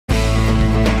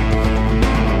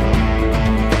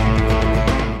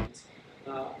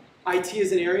IT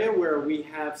is an area where we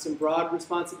have some broad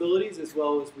responsibilities, as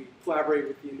well as we collaborate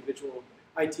with the individual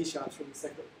IT shops from the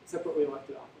separately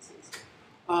elected offices.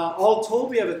 All told,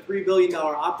 we have a $3 billion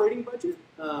operating budget.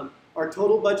 Our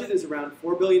total budget is around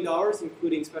 $4 billion,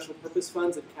 including special purpose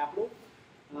funds and capital,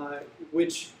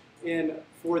 and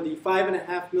for the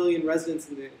 5.5 million residents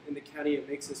in the county, it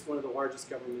makes us one of the largest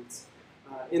governments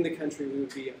in the country. We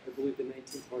would be, I believe, the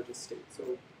 19th largest state. So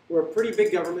we're a pretty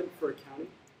big government for a county.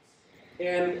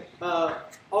 And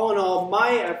all in all,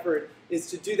 my effort is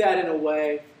to do that in a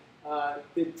way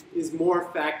that is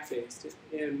more fact-based,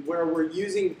 and where we're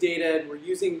using data and we're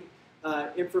using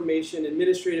information,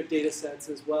 administrative data sets,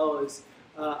 as well as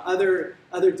other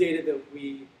data that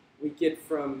we get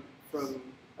from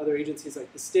other agencies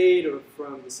like the state or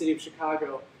from the city of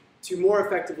Chicago to more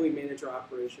effectively manage our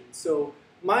operations. So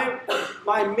my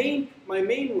main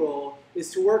role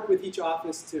is to work with each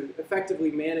office to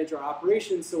effectively manage our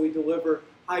operations so we deliver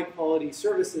high quality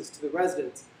services to the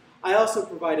residents. I also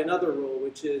provide another role,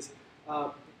 which is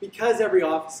because every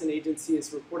office and agency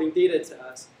is reporting data to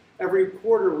us, every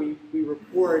quarter we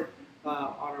report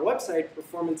on our website,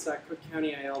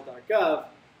 performance.cookcountyil.gov,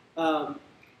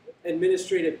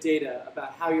 administrative data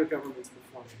about how your government's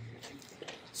performing.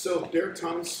 So Derek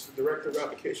Thomas, Director of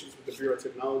Applications with the Bureau of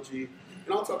Technology,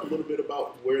 and I'll talk a little bit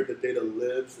about where the data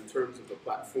lives in terms of the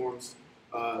platforms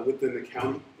within the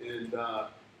county. And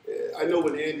I know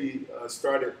when Andy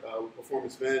started with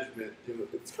performance management,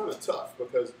 it's kind of tough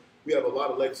because we have a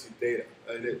lot of legacy data,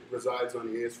 and it resides on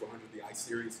the AS400, the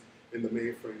I-Series, and the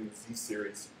mainframe, the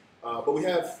Z-Series. But we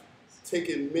have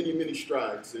taken many, many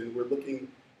strides, and we're looking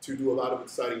to do a lot of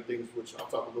exciting things, which I'll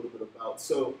talk a little bit about.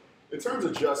 So in terms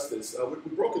of justice,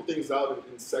 we've broken things out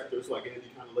in sectors like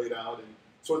Andy kind of laid out. And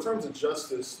so in terms of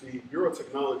justice, the Bureau of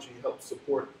Technology helps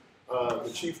support the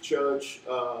chief judge,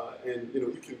 and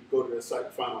you can go to their site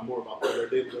and find out more about what their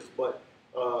data is. But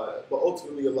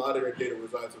ultimately, a lot of their data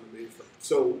resides on the mainframe.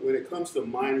 So when it comes to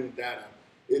mining data,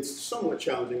 it's somewhat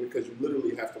challenging because you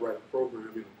literally have to write a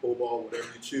program, COBOL, whatever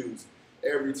you choose,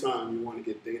 every time you want to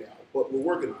get data out. But we're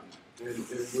working on it. And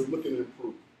we're looking to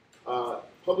improve.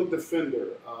 Public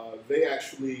Defender, they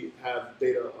actually have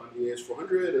data on the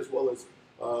AS400 as well as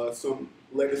some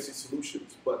legacy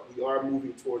solutions, but we are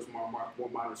moving towards more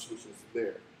modern solutions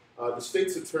there. The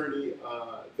state's attorney,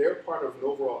 they're part of an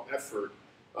overall effort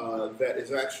that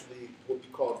is actually what we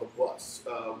call the BUS.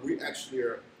 We actually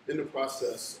are in the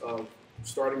process of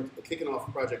kicking off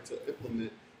a project to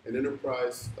implement an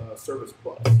enterprise service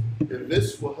bus. And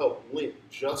this will help link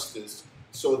justice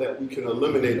so that we can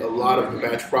eliminate a lot of the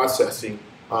batch processing,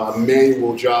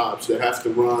 manual jobs that have to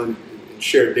run and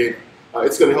share data.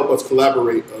 It's going to help us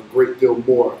collaborate a great deal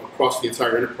more across the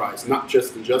entire enterprise, not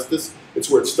just in justice. It's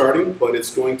where it's starting, but it's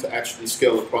going to actually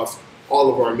scale across all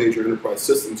of our major enterprise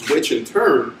systems, which in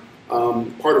turn,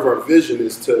 part of our vision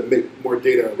is to make more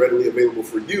data readily available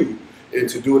for you and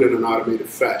to do it in an automated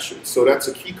fashion. So that's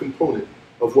a key component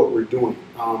of what we're doing.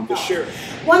 The share.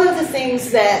 One of the things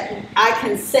that I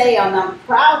can say, and I'm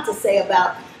proud to say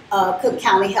about Cook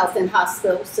County Health and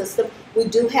Hospital System, we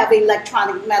do have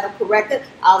electronic medical record.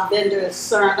 Our vendor is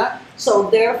Cerner. So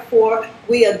therefore,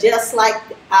 we are just like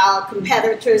our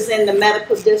competitors in the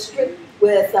medical district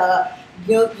with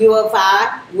U of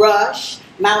I, Rush,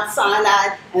 Mount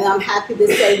Sinai, and I'm happy to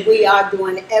say we are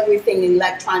doing everything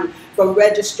electronic from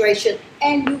registration,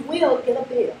 and you will get a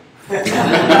bill.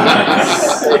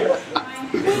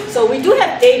 So we do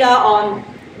have data on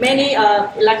many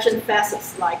election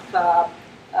facets like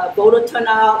voter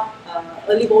turnout,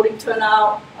 early voting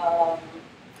turnout,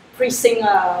 precinct,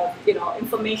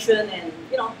 information, and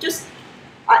just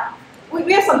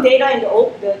we have some data in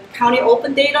the county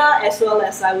open data, as well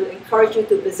as I would encourage you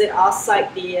to visit our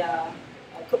site, the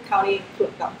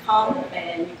cookcountyclerk.com,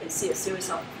 and you can see a series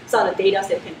of some of the data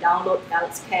that you can download,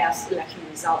 ballots cast, election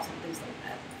results, and things like that.